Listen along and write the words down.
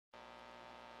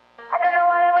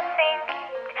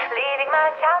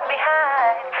my child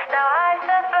behind. Now I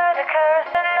suffer the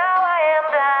curse and now I am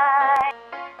blind.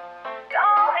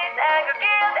 All this anger,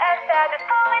 guilt, and sadness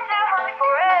falling to haunt me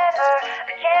forever.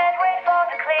 I can't wait for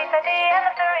the cliff at the end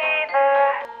of the river.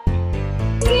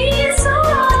 It's so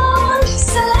long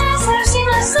since the last I've seen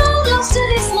my soul close to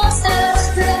this monster,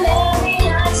 to the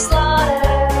memory I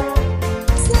slaughter.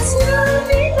 Since you've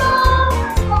been gone,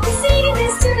 all we see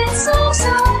is to this soul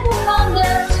so to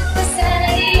ponder the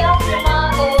sanity of your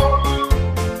mother.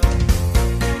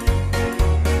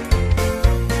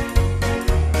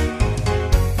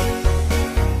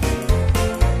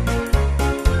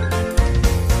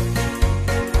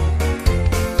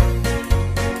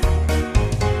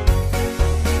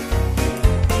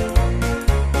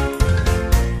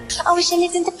 I wish I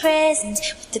lived in the present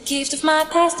with the gift of my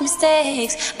past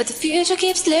mistakes, but the future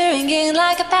keeps luring in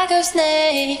like a pack of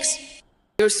snakes.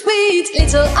 Your sweet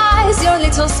little eyes, your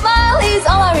little smile is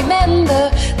all I remember.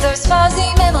 Those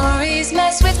fuzzy memories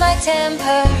mess with my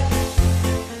temper.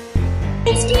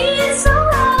 It's been so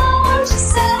long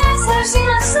since the last I've seen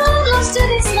my soul close to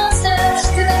this monster,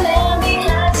 to the memory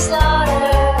I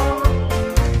slaughter.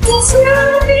 Since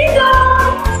you've been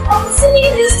gone, all the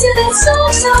singing is to that soul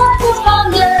so to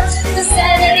ponder the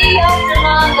sanity of your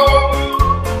mother.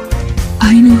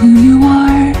 I know who you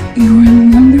are, you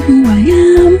remember who I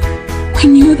am. We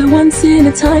knew that once in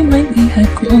a time when we had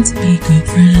grown to be good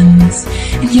friends,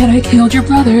 and yet I killed your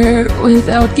brother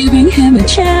without giving him a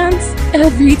chance.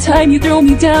 Every time you throw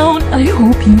me down, I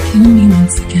hope you kill me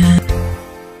once again.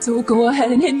 So go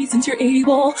ahead and hit me since you're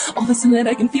able. All the sin that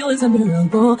I can feel is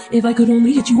unbearable. If I could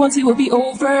only hit you once it would be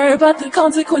over, but the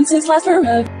consequences last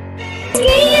forever. It's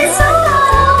been so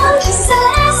long since the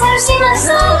last I've seen my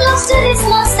soul close to this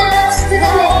monster, to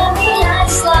the memory I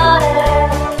slaughter.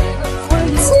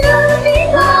 Since you've been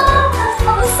gone,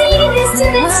 all we see is to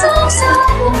this soul so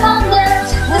to ponder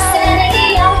the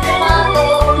sanity of your mother.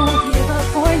 I'll give up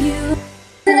for you.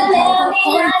 To the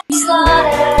memory I slaughter.